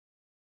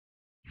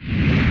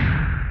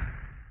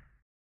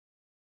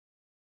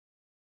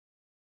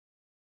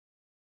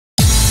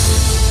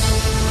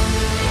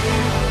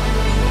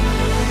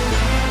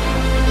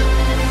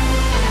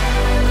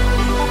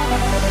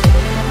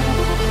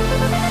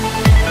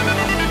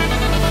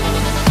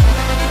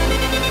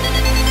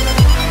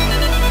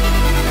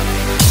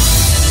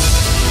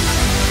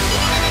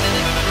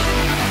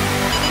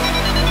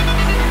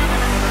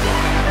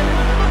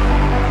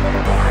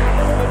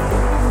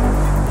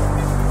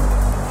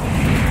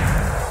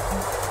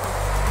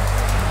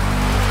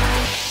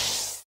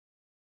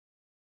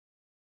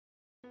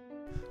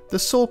The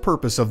sole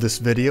purpose of this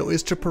video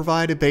is to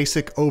provide a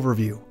basic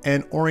overview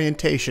and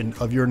orientation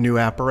of your new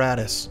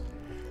apparatus.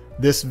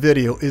 This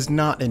video is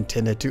not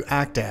intended to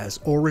act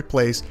as or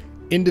replace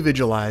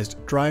individualized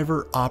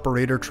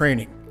driver-operator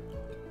training.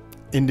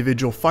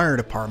 Individual fire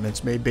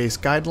departments may base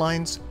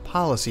guidelines,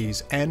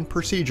 policies, and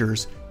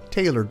procedures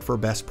tailored for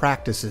best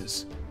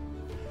practices.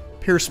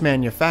 Pierce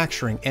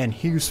Manufacturing and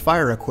Hughes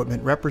Fire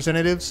Equipment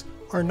representatives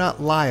are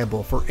not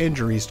liable for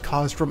injuries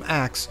caused from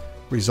acts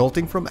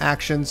resulting from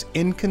actions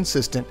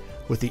inconsistent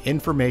with the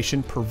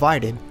information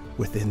provided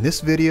within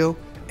this video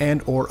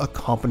and/or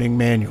accompanying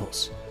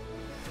manuals.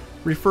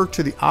 Refer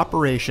to the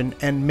Operation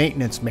and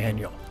Maintenance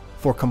Manual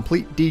for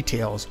complete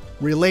details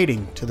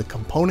relating to the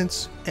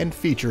components and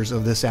features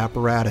of this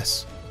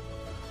apparatus.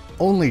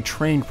 Only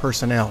trained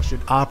personnel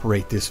should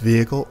operate this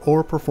vehicle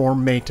or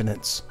perform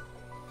maintenance.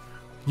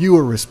 You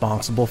are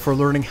responsible for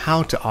learning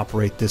how to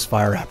operate this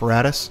fire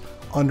apparatus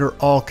under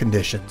all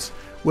conditions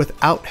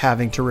without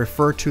having to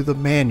refer to the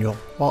manual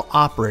while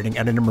operating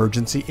at an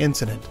emergency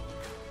incident.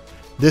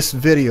 This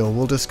video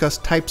will discuss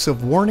types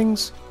of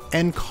warnings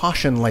and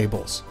caution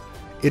labels.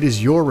 It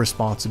is your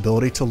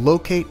responsibility to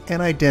locate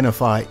and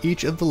identify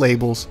each of the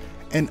labels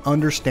and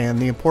understand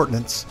the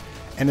importance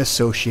and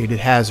associated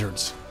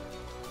hazards.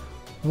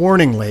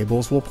 Warning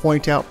labels will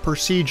point out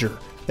procedure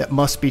that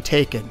must be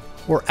taken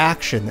or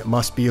action that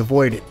must be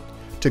avoided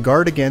to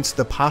guard against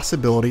the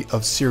possibility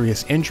of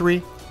serious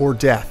injury or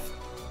death.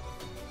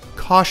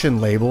 Caution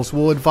labels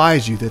will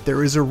advise you that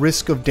there is a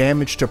risk of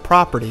damage to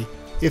property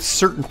if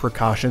certain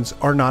precautions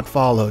are not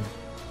followed.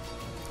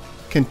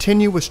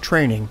 Continuous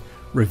training,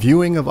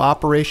 reviewing of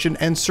operation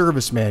and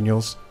service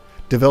manuals,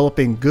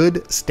 developing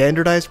good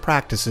standardized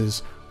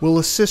practices will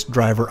assist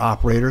driver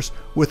operators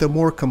with a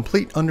more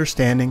complete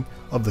understanding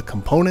of the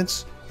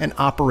components and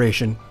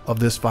operation of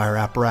this fire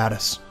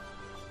apparatus.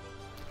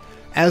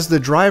 As the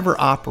driver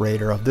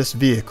operator of this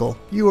vehicle,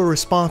 you are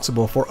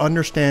responsible for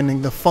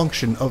understanding the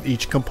function of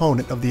each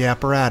component of the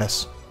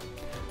apparatus,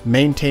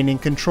 maintaining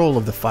control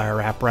of the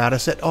fire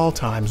apparatus at all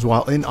times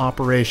while in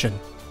operation,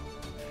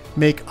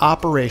 make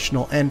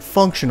operational and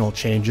functional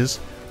changes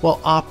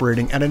while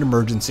operating at an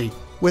emergency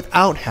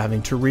without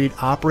having to read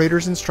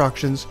operator's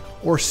instructions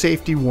or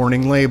safety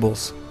warning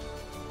labels,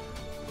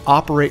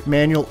 operate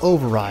manual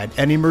override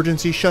and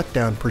emergency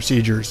shutdown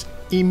procedures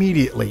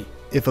immediately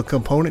if a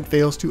component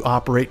fails to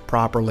operate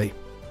properly.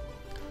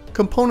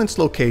 Components'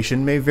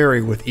 location may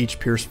vary with each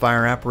Pierce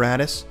fire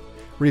apparatus.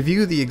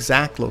 Review the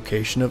exact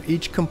location of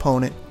each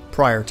component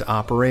prior to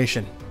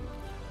operation.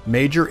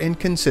 Major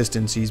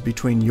inconsistencies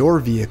between your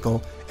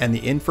vehicle and the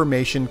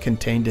information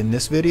contained in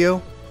this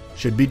video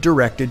should be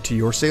directed to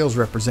your sales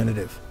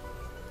representative.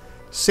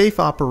 Safe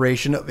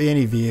operation of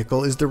any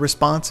vehicle is the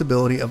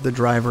responsibility of the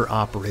driver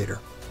operator.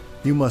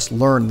 You must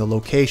learn the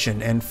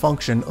location and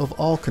function of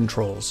all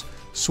controls,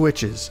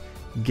 switches,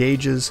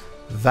 gauges,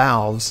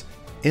 valves,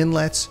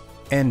 inlets,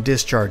 and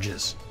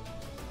discharges.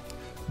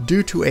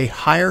 Due to a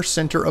higher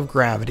center of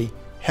gravity,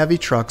 heavy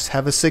trucks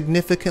have a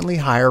significantly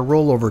higher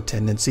rollover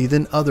tendency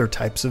than other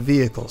types of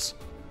vehicles.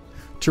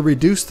 To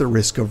reduce the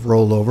risk of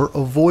rollover,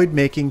 avoid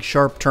making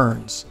sharp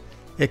turns,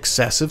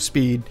 excessive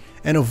speed,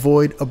 and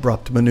avoid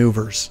abrupt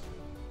maneuvers.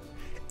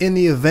 In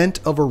the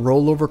event of a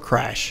rollover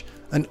crash,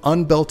 an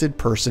unbelted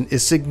person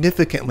is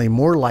significantly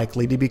more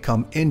likely to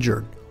become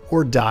injured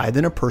or die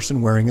than a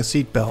person wearing a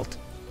seatbelt.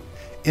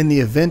 In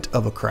the event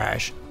of a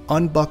crash,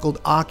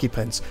 unbuckled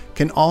occupants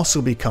can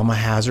also become a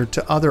hazard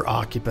to other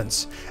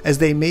occupants, as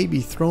they may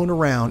be thrown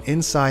around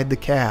inside the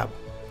cab.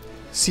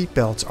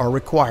 Seatbelts are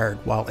required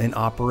while in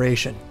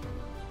operation.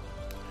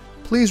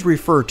 Please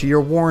refer to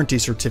your warranty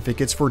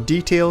certificates for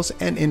details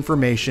and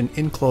information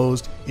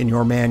enclosed in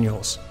your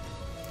manuals.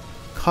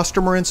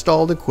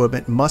 Customer-installed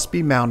equipment must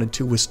be mounted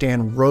to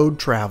withstand road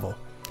travel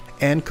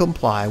and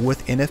comply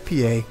with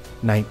NFPA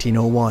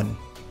 1901.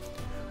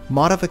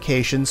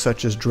 Modifications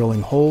such as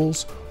drilling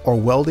holes or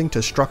welding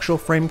to structural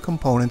frame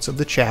components of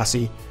the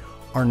chassis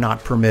are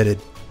not permitted.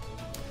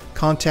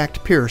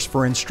 Contact Pierce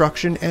for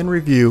instruction and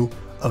review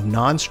of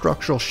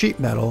non-structural sheet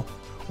metal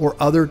or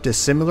other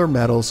dissimilar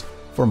metals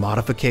for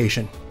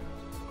modification.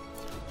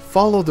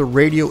 Follow the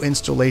radio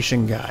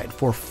installation guide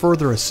for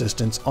further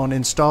assistance on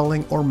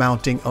installing or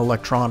mounting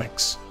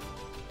electronics.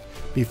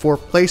 Before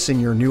placing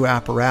your new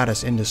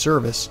apparatus into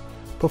service,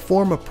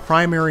 perform a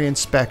primary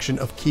inspection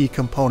of key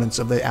components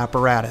of the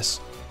apparatus,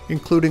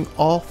 including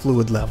all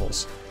fluid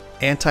levels,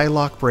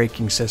 anti-lock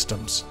braking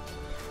systems,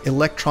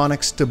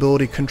 electronic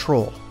stability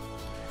control,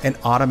 and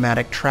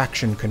automatic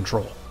traction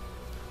control.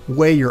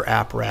 Weigh your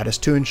apparatus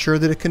to ensure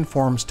that it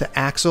conforms to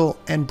axle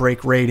and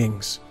brake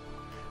ratings.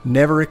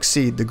 Never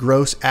exceed the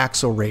gross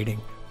axle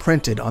rating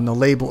printed on the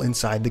label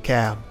inside the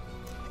cab.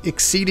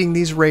 Exceeding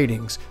these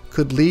ratings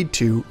could lead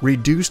to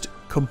reduced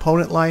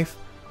component life,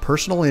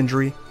 personal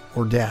injury,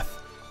 or death.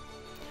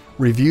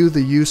 Review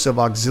the use of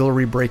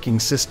auxiliary braking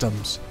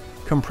systems,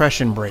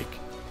 compression brake,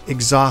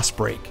 exhaust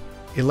brake,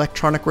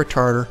 electronic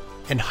retarder,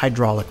 and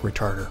hydraulic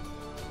retarder.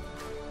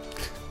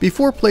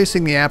 Before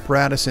placing the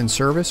apparatus in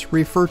service,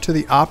 refer to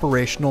the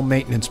operational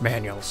maintenance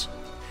manuals.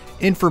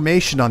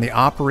 Information on the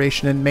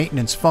operation and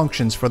maintenance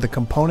functions for the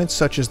components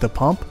such as the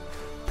pump,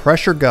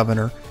 pressure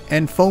governor,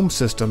 and foam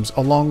systems,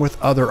 along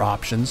with other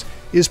options,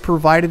 is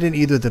provided in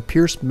either the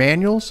Pierce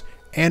manuals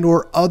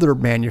and/or other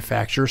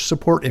manufacturer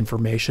support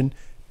information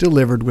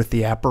delivered with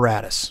the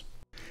apparatus.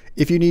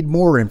 If you need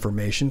more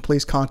information,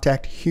 please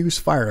contact Hughes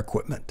Fire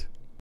Equipment.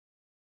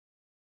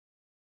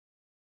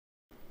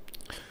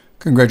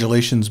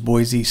 Congratulations,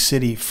 Boise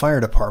City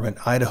Fire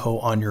Department, Idaho,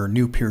 on your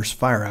new Pierce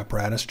fire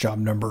apparatus, job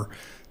number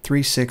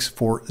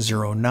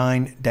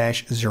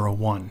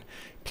 36409-01.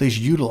 Please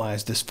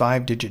utilize this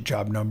 5-digit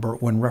job number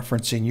when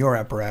referencing your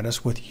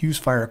apparatus with Hughes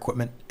Fire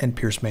Equipment and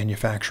Pierce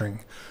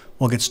Manufacturing.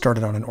 We'll get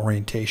started on an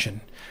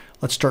orientation.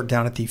 Let's start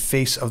down at the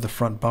face of the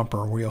front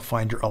bumper, where you'll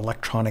find your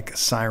electronic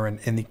siren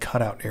in the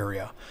cutout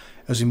area.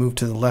 As you move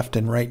to the left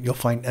and right, you'll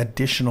find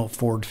additional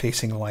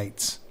forward-facing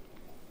lights.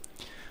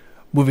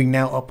 Moving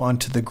now up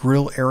onto the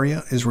grill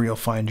area is where you'll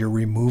find your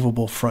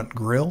removable front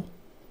grill.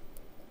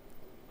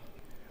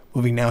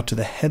 Moving now to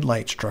the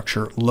headlight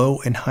structure, low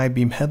and high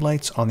beam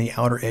headlights. On the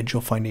outer edge,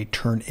 you'll find a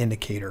turn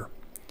indicator.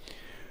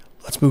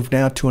 Let's move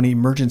now to an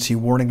emergency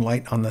warning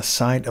light on the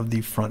side of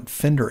the front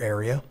fender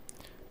area.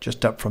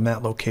 Just up from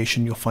that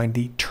location, you'll find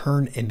the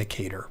turn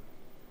indicator.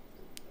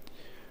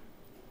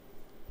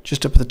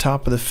 Just up at the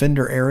top of the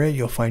fender area,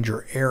 you'll find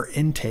your air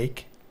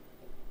intake.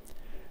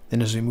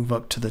 Then as we move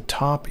up to the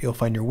top, you'll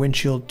find your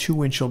windshield, 2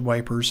 windshield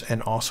wipers,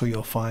 and also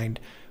you'll find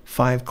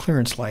 5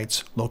 clearance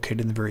lights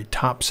located in the very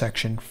top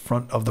section,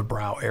 front of the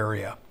brow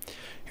area.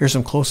 Here's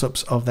some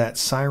close-ups of that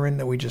siren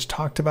that we just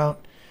talked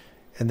about,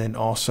 and then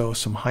also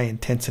some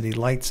high-intensity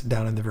lights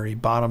down in the very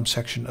bottom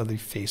section of the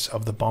face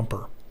of the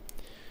bumper.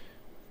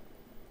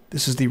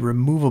 This is the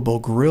removable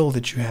grille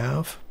that you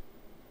have.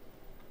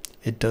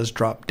 It does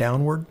drop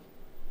downward.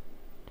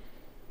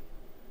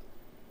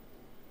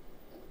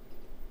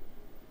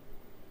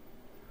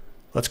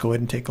 Let's go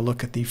ahead and take a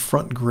look at the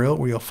front grille,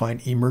 where you'll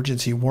find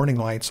emergency warning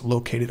lights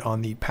located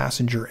on the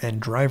passenger and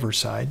driver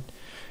side.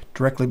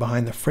 Directly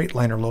behind the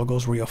Freightliner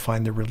logos, where you'll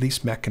find the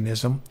release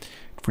mechanism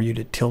for you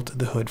to tilt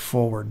the hood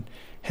forward.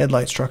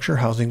 Headlight structure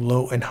housing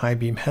low and high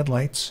beam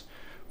headlights.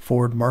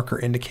 Forward marker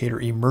indicator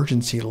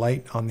emergency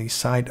light on the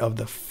side of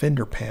the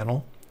fender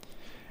panel.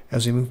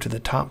 As we move to the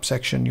top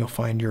section, you'll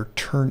find your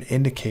turn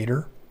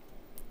indicator.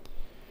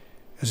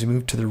 As we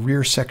move to the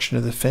rear section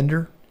of the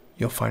fender,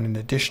 you'll find an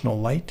additional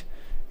light,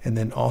 and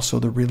then also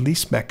the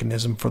release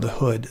mechanism for the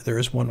hood. There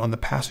is one on the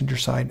passenger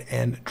side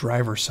and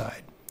driver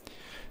side.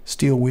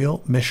 Steel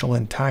wheel,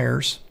 Michelin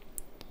tires.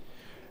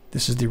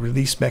 This is the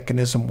release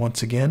mechanism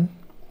once again.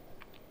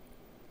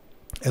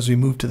 As we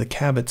move to the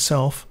cab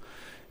itself,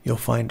 you'll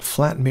find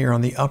flat mirror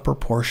on the upper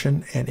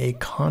portion and a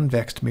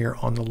convex mirror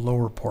on the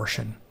lower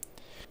portion.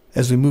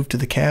 As we move to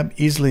the cab,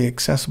 easily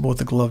accessible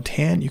with a gloved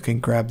hand, you can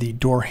grab the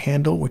door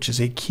handle, which is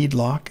a keyed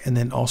lock, and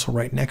then also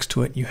right next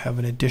to it you have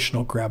an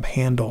additional grab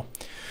handle.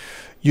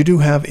 You do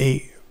have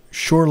a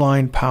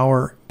Shoreline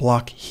Power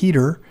block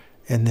heater,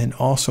 and then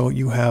also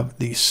you have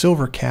the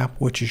silver cap,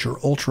 which is your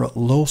ultra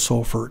low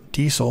sulfur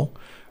diesel.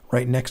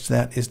 Right next to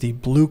that is the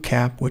blue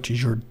cap, which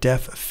is your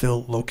DEF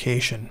fill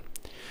location.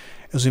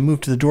 As we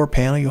move to the door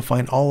panel, you'll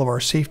find all of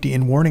our safety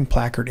and warning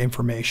placard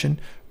information,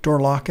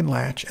 door lock and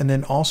latch, and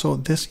then also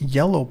this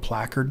yellow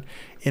placard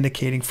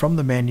indicating from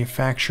the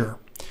manufacturer.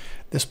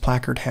 This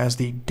placard has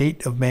the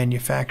date of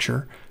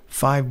manufacture,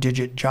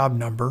 5-digit job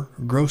number,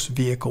 gross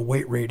vehicle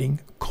weight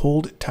rating,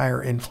 cold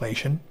tire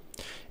inflation.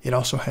 It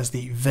also has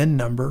the VIN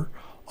number,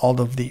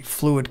 all of the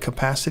fluid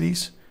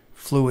capacities,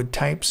 fluid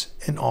types,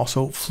 and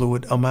also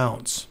fluid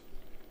amounts.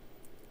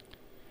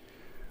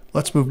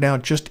 Let's move now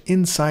just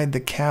inside the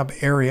cab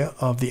area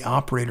of the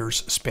operator's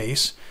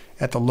space.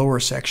 At the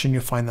lower section,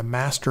 you'll find the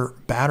master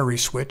battery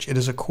switch. It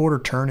is a quarter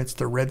turn. It's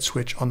the red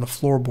switch on the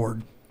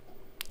floorboard.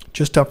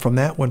 Just up from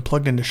that, when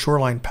plugged into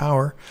Shoreline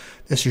Power,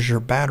 this is your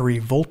battery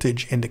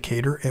voltage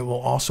indicator. It will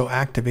also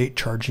activate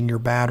charging your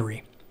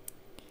battery.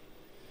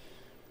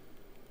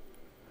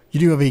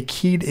 You do have a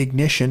keyed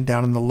ignition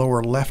down in the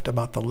lower left,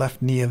 about the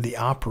left knee of the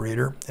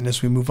operator. And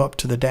as we move up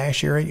to the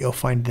dash area, you'll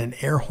find an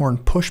air horn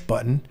push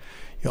button.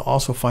 You'll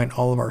also find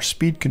all of our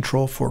speed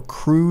control for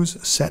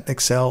cruise, set and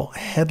excel,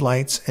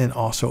 headlights, and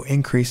also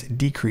increase,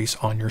 decrease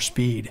on your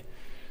speed.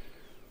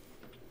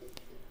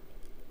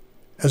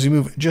 As we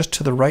move just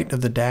to the right of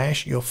the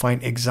dash, you'll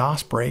find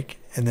exhaust brake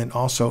and then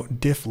also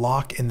diff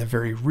lock in the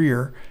very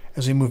rear.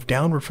 As we move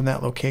downward from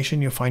that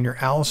location, you'll find your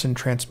Allison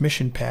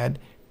transmission pad,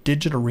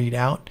 digital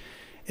readout,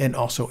 and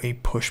also a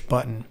push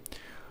button.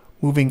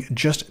 Moving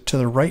just to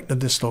the right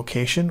of this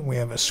location, we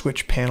have a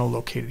switch panel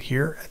located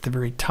here. At the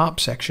very top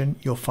section,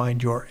 you'll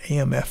find your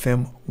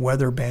AM/FM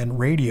weather band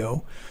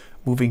radio.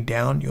 Moving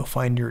down, you'll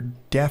find your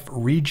DEF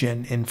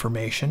regen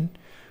information.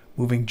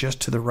 Moving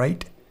just to the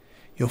right,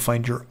 you'll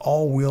find your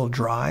all-wheel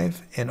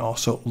drive and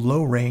also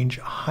low-range,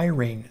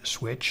 high-range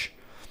switch.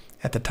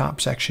 At the top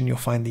section, you'll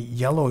find the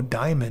yellow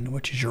diamond,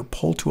 which is your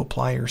pull to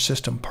apply your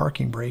system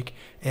parking brake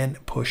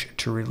and push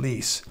to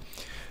release.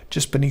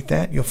 Just beneath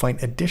that, you'll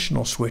find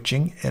additional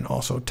switching and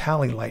also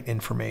tally light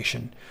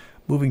information.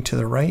 Moving to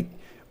the right,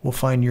 we'll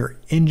find your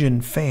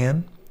engine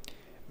fan.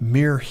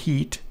 mirror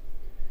heat,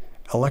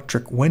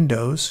 electric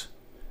windows,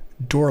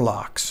 door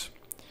locks.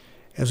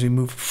 As we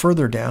move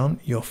further down,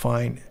 you'll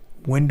find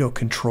window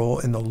control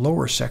in the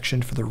lower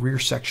section for the rear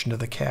section of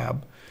the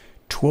cab,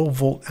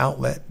 12-volt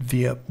outlet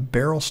via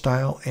barrel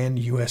style and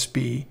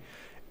USB,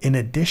 an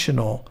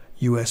additional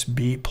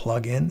USB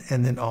plug-in,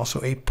 and then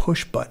also a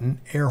push-button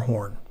air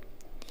horn.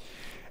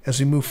 As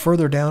we move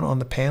further down on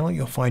the panel,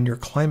 you'll find your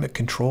climate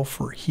control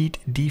for heat,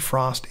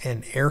 defrost,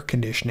 and air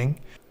conditioning.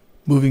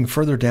 Moving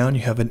further down,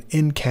 you have an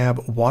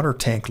in-cab water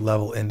tank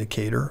level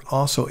indicator,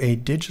 also a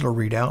digital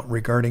readout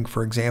regarding,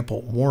 for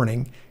example,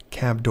 warning,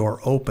 cab door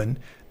open.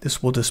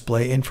 This will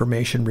display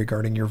information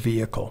regarding your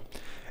vehicle.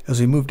 As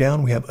we move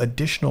down, we have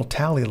additional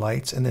tally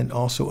lights and then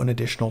also an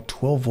additional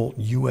 12-volt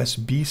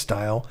USB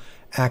style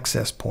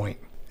access point.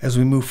 As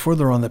we move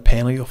further on the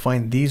panel, you'll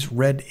find these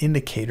red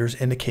indicators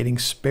indicating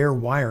spare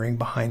wiring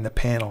behind the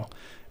panel.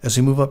 As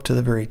we move up to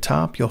the very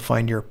top, you'll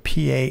find your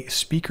PA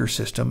speaker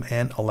system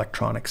and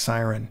electronic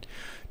siren.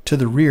 To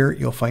the rear,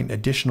 you'll find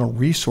additional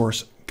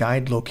resource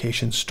guide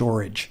location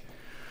storage.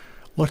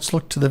 Let's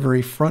look to the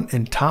very front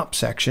and top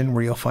section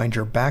where you'll find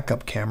your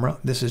backup camera.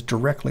 This is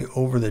directly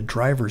over the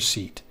driver's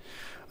seat.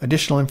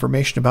 Additional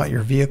information about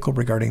your vehicle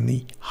regarding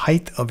the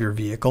height of your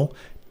vehicle,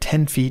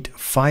 10 feet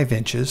 5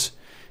 inches.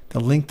 The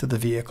length of the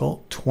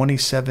vehicle,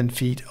 27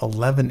 feet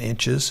 11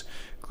 inches.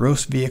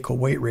 Gross vehicle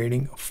weight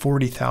rating,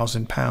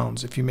 40,000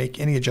 pounds. If you make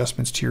any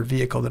adjustments to your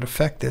vehicle that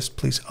affect this,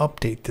 please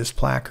update this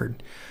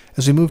placard.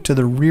 As we move to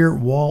the rear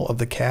wall of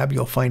the cab,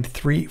 you'll find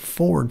 3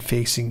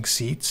 forward-facing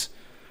seats.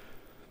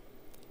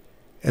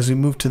 As we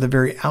move to the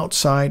very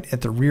outside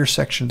at the rear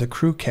section of the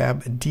crew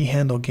cab, a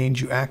D-handle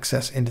gains you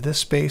access into this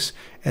space,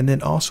 and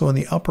then also in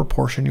the upper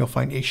portion, you'll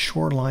find a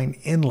shoreline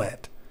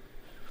inlet.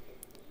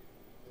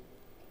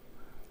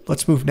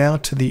 Let's move now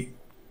to the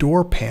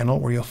door panel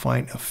where you'll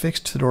find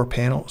affixed to the door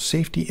panel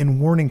safety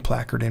and warning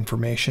placard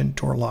information,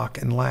 door lock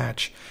and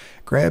latch,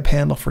 grab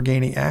handle for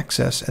gaining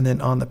access, and then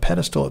on the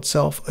pedestal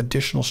itself,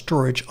 additional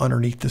storage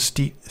underneath the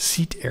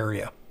seat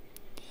area.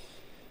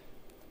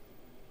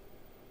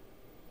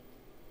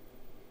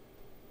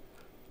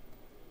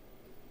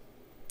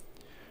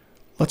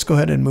 Let's go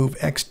ahead and move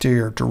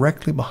exterior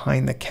directly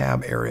behind the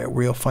cab area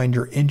where you'll find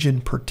your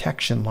engine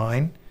protection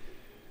line.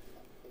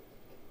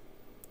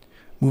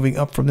 Moving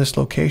up from this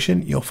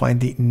location, you'll find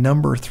the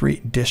number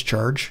 3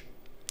 discharge,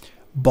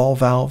 ball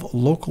valve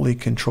locally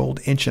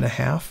controlled 1.5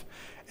 inch,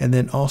 and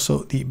then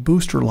also the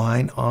booster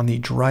line on the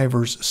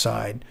driver's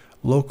side,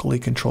 locally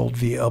controlled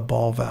via a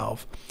ball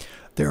valve.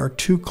 There are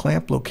 2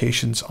 clamp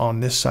locations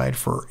on this side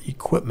for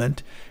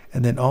equipment,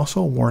 and then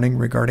also a warning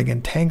regarding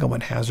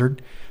entanglement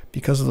hazard.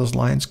 Because of those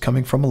lines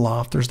coming from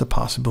aloft, there's the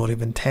possibility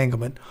of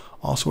entanglement.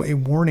 Also a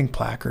warning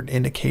placard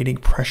indicating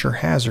pressure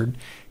hazard.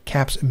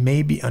 Caps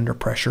may be under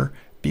pressure.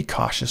 Be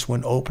cautious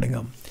when opening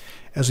them.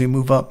 As we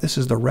move up, this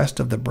is the rest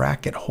of the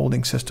bracket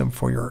holding system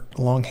for your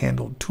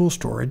long-handled tool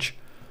storage.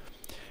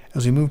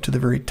 As we move to the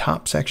very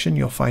top section,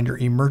 you'll find your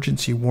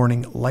emergency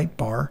warning light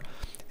bar,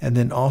 and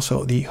then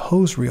also the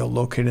hose reel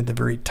located in the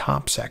very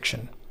top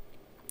section.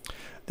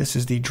 This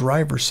is the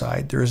driver's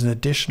side. There is an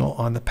additional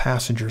on the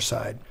passenger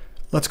side.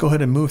 Let's go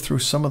ahead and move through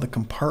some of the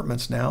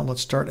compartments now.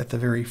 Let's start at the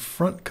very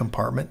front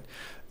compartment.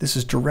 This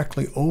is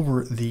directly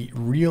over the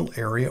reel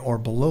area or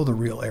below the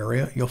reel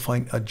area. You'll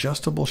find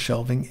adjustable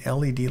shelving,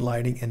 LED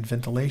lighting, and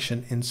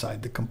ventilation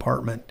inside the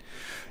compartment.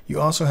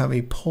 You also have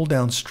a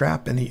pull-down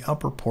strap in the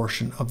upper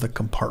portion of the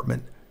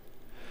compartment.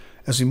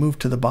 As we move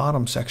to the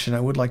bottom section, I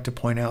would like to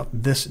point out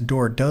this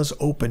door does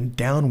open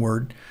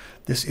downward.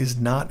 This is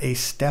not a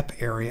step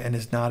area and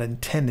is not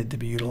intended to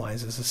be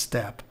utilized as a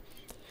step.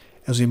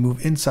 As we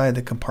move inside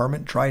the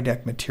compartment, dry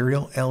deck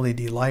material,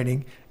 LED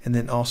lighting, and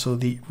then also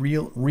the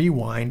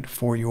rewind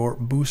for your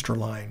booster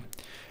line.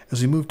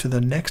 As we move to the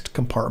next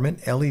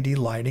compartment, LED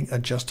lighting,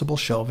 adjustable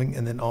shelving,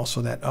 and then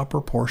also that upper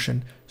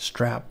portion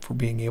strap for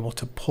being able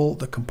to pull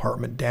the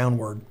compartment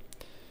downward.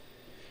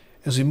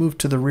 As we move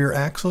to the rear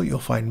axle, you'll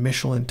find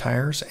Michelin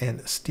tires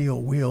and steel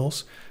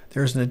wheels.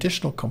 There's an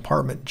additional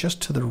compartment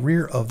just to the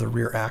rear of the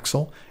rear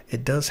axle.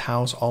 It does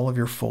house all of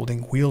your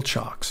folding wheel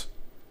chocks.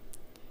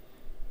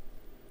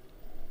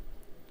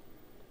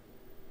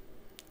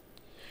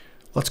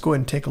 Let's go ahead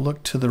and take a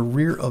look to the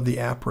rear of the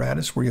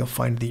apparatus where you'll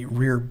find the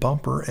rear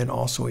bumper and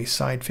also a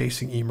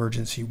side-facing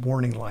emergency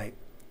warning light.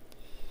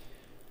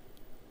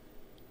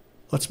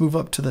 Let's move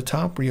up to the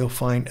top where you'll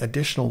find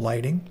additional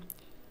lighting,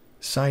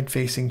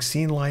 side-facing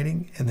scene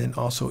lighting, and then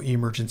also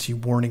emergency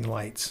warning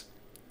lights.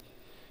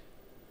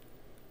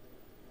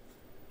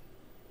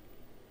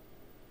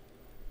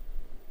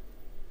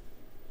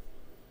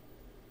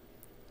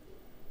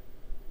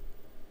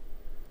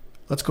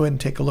 Let's go ahead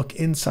and take a look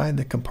inside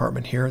the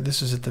compartment here.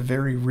 This is at the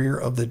very rear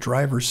of the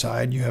driver's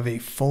side. You have a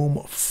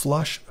foam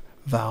flush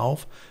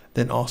valve,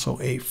 then also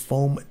a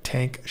foam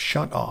tank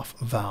shutoff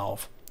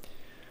valve.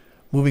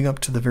 Moving up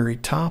to the very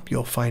top,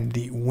 you'll find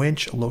the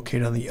winch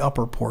located on the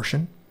upper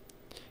portion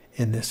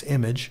in this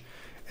image.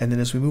 And then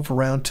as we move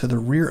around to the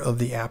rear of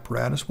the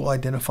apparatus, we'll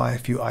identify a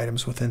few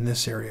items within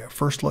this area.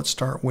 First, let's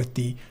start with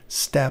the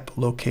step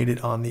located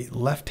on the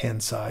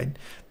left-hand side.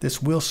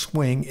 This will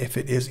swing if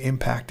it is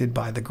impacted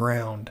by the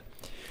ground.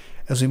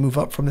 As we move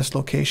up from this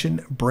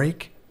location,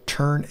 brake,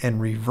 turn, and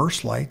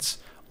reverse lights,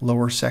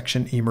 lower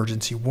section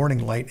emergency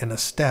warning light, and a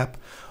step.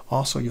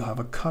 Also, you'll have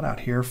a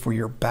cutout here for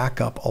your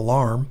backup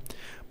alarm.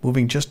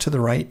 Moving just to the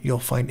right, you'll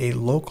find a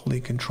locally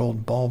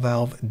controlled ball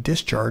valve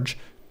discharge,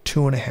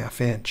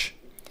 2.5 inch.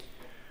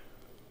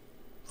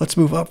 Let's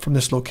move up from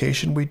this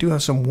location. We do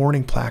have some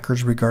warning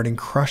placards regarding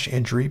crush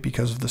injury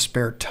because of the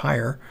spare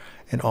tire,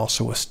 and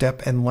also a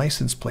step and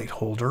license plate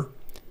holder.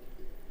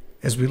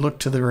 As we look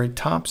to the very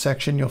top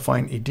section, you'll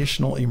find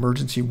additional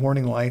emergency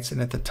warning lights,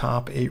 and at the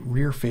top, a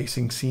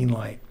rear-facing scene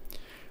light.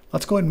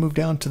 Let's go ahead and move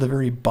down to the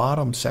very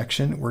bottom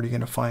section where you're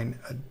going to find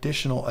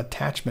additional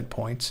attachment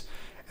points.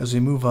 As we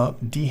move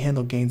up,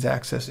 D-handle gains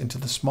access into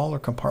the smaller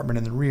compartment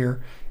in the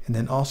rear, and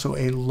then also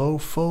a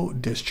low-flow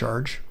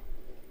discharge.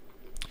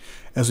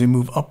 As we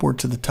move upward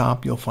to the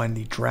top, you'll find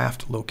the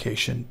draft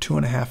location,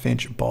 2.5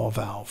 inch ball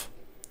valve.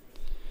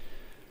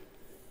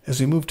 As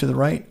we move to the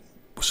right,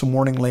 some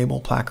warning label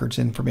placards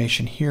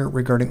information here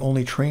regarding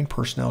only trained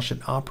personnel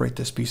should operate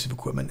this piece of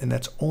equipment, and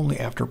that's only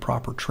after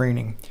proper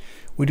training.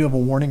 We do have a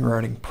warning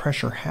regarding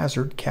pressure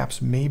hazard.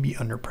 Caps may be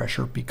under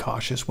pressure. Be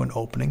cautious when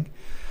opening.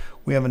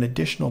 We have an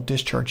additional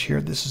discharge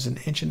here. This is an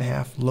 1.5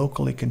 inch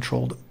locally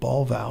controlled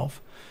ball valve.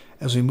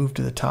 As we move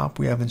to the top,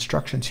 we have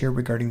instructions here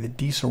regarding the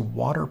diesel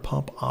water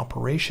pump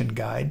operation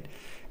guide.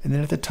 And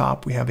then at the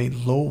top, we have a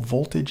low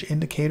voltage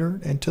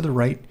indicator. And to the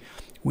right,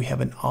 we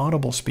have an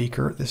audible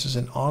speaker. This is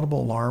an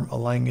audible alarm,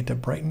 allowing it to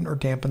brighten or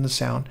dampen the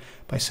sound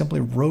by simply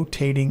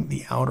rotating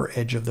the outer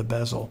edge of the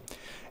bezel.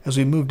 As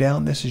we move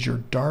down, this is your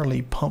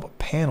Darley pump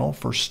panel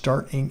for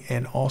starting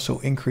and also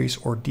increase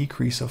or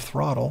decrease of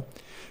throttle.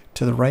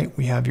 To the right,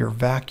 we have your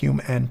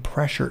vacuum and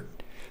pressure.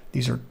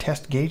 These are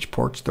test gauge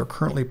ports. They're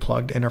currently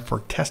plugged and are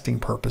for testing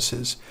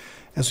purposes.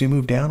 As we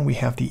move down, we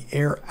have the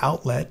air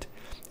outlet,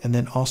 and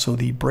then also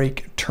the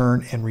brake,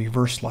 turn, and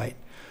reverse light.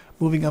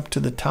 Moving up to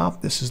the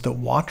top, this is the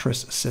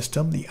Watrous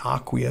system, the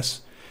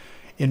Aqueous.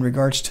 In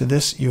regards to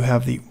this, you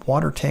have the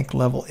water tank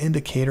level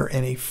indicator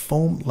and a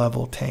foam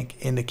level tank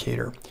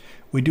indicator.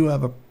 We do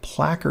have a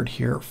placard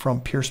here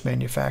from Pierce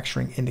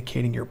Manufacturing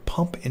indicating your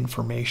pump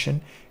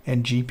information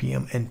and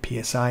GPM and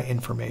PSI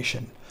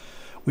information.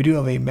 We do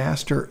have a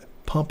master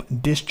pump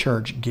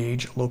discharge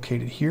gauge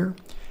located here,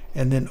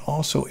 and then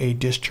also a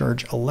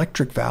discharge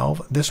electric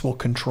valve. This will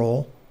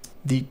control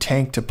the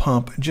tank to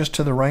pump. Just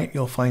to the right,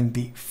 you'll find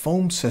the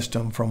foam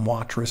system from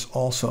Watrous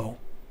also.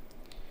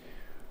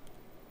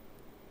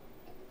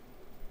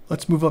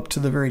 Let's move up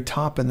to the very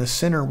top in the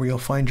center where you'll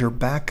find your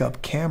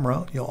backup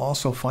camera. You'll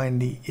also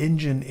find the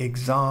engine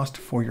exhaust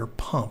for your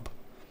pump.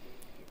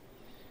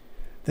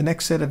 The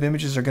next set of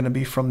images are going to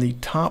be from the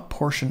top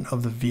portion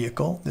of the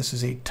vehicle. This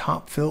is a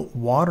top fill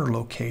water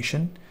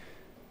location.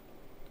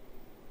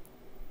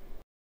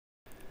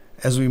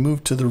 As we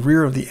move to the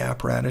rear of the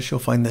apparatus, you'll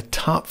find the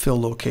top fill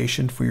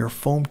location for your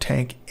foam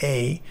tank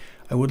A.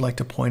 I would like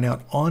to point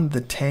out on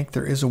the tank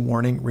there is a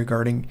warning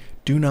regarding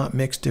do not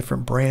mix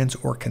different brands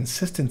or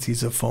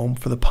consistencies of foam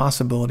for the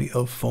possibility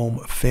of foam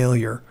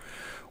failure.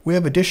 We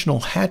have additional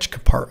hatch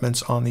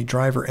compartments on the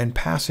driver and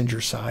passenger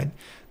side.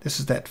 This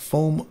is that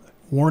foam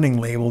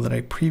warning label that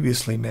I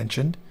previously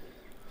mentioned.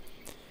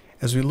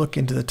 As we look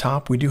into the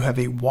top, we do have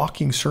a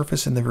walking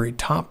surface in the very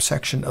top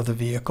section of the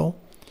vehicle.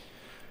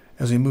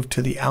 As we move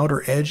to the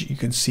outer edge, you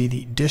can see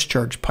the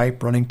discharge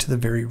pipe running to the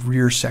very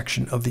rear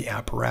section of the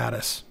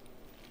apparatus.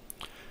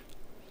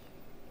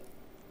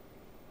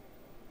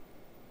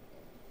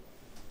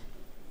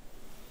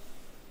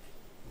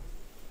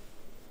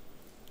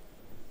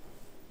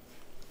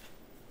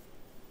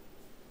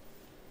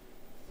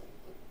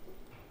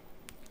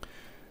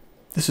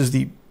 This is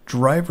the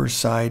driver's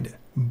side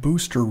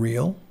booster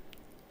reel.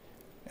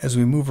 As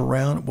we move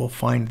around, we'll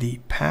find the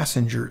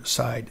passenger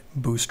side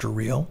booster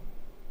reel.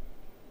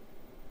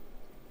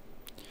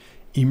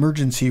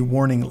 Emergency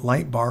warning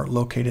light bar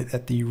located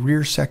at the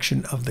rear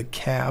section of the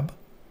cab.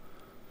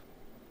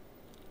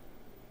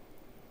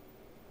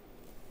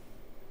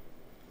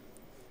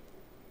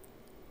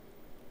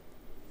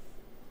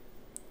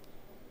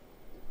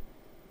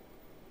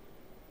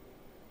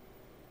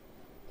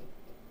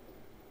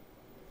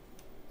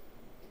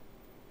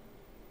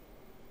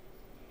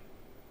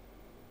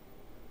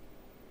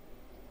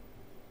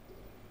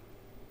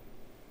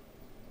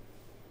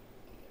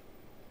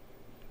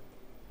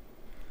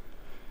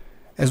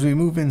 As we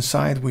move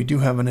inside, we do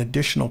have an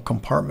additional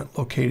compartment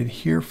located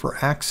here for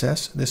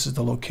access. This is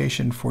the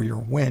location for your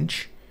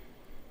winch.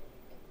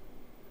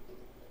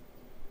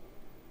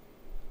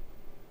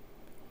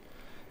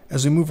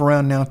 As we move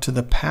around now to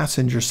the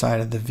passenger side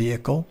of the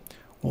vehicle,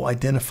 we'll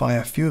identify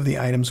a few of the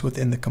items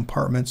within the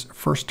compartments,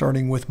 first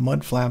starting with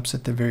mud flaps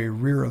at the very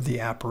rear of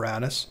the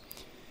apparatus,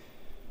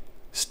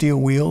 steel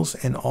wheels,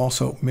 and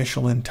also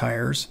Michelin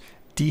tires.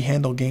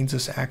 D-handle gains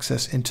us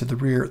access into the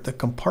rear. The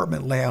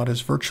compartment layout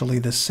is virtually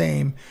the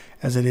same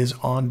as it is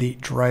on the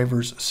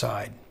driver's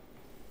side.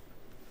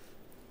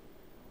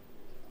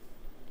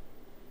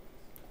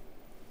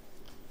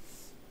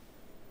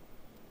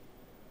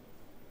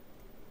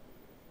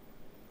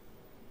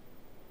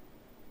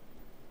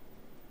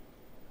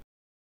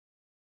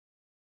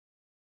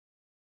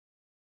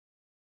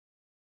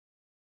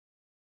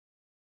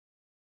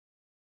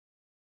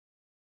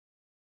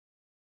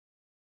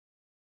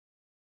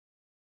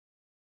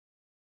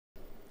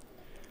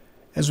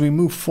 As we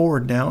move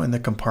forward now in the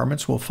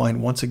compartments, we'll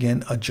find once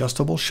again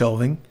adjustable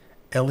shelving,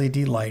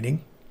 LED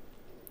lighting,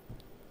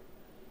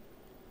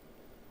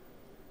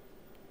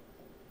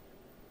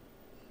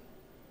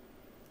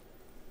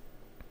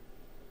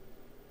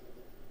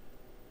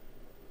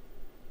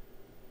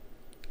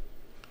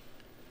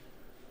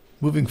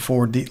 moving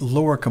forward, the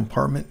lower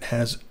compartment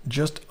has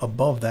just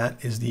above that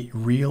is the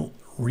real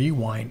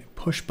rewind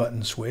push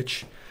button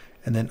switch,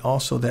 and then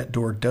also that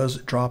door does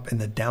drop in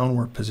the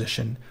downward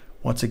position,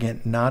 once again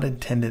not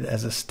intended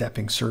as a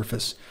stepping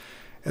surface.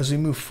 As we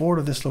move forward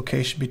to this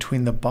location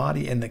between the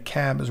body and the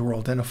cab, as we'll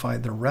identify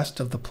the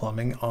rest of the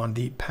plumbing on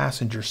the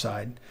passenger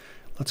side.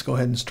 Let's go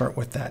ahead and start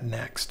with that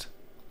next.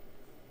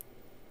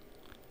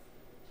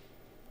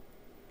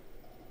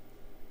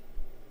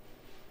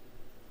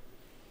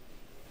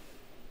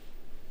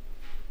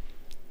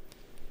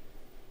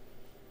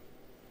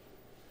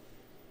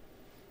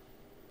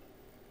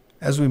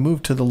 As we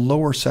move to the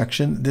lower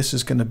section, this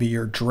is going to be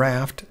your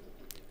draft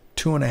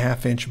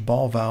 2.5-inch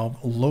ball valve,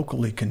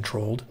 locally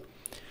controlled.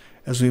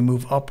 As we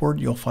move upward,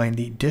 you'll find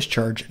the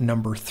discharge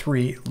number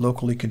 3,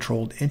 locally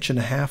controlled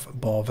 1.5-inch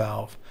ball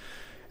valve.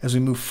 As we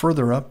move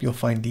further up, you'll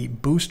find the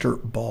booster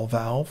ball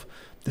valve.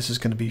 This is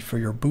going to be for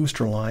your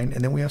booster line.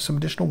 And then we have some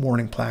additional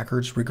warning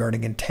placards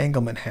regarding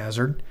entanglement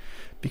hazard.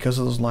 Because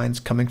of those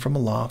lines coming from a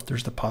loft,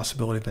 there's the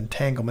possibility of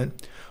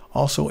entanglement.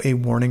 Also a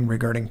warning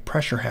regarding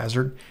pressure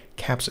hazard.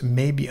 Caps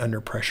may be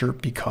under pressure.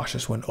 Be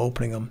cautious when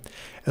opening them.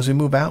 As we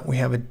move out, we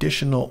have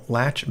additional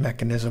latch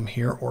mechanism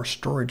here, or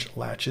storage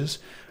latches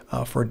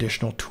for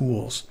additional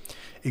tools.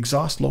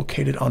 Exhaust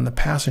located on the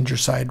passenger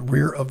side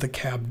rear of the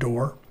cab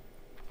door.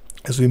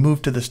 As we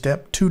move to the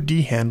step, 2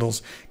 D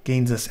handles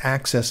gains us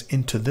access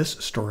into this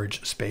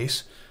storage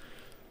space.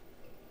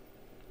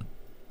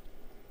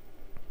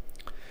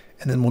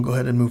 And then we'll go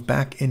ahead and move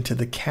back into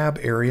the cab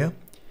area.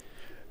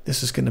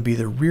 This is going to be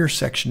the rear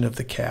section of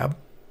the cab.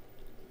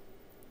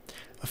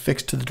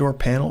 Affixed to the door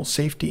panel,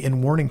 safety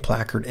and warning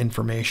placard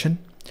information,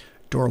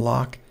 door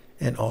lock,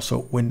 and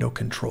also window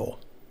control.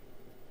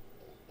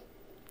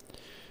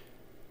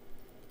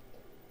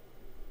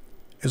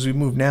 As we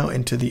move now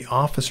into the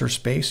officer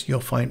space, you'll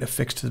find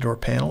affixed to the door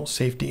panel,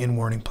 safety and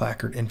warning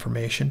placard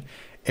information,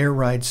 air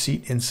ride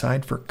seat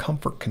inside for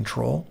comfort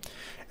control.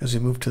 As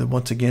we move to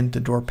once again the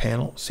door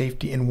panel,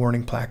 safety and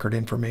warning placard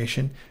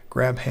information,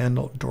 grab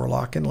handle, door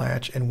lock and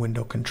latch, and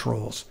window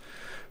controls.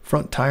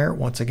 Front tire,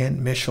 once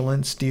again,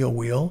 Michelin steel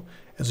wheel.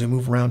 As we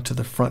move around to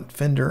the front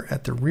fender,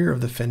 at the rear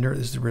of the fender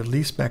is the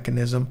release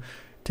mechanism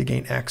to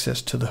gain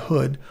access to the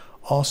hood.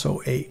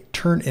 Also a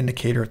turn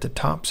indicator at the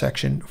top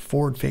section,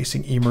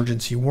 forward-facing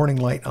emergency warning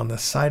light on the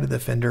side of the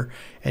fender,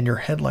 and your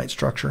headlight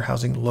structure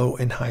housing low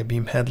and high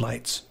beam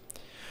headlights.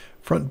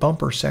 Front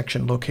bumper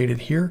section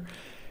located here.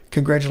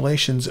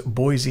 Congratulations,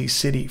 Boise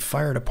City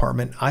Fire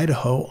Department,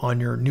 Idaho, on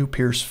your new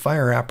Pierce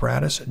fire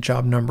apparatus,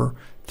 job number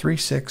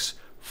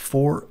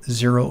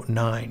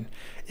 36409.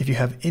 If you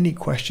have any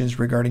questions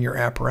regarding your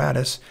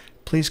apparatus,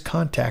 please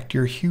contact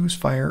your Hughes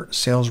Fire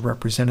sales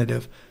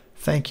representative.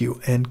 Thank you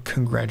and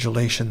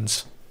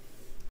congratulations.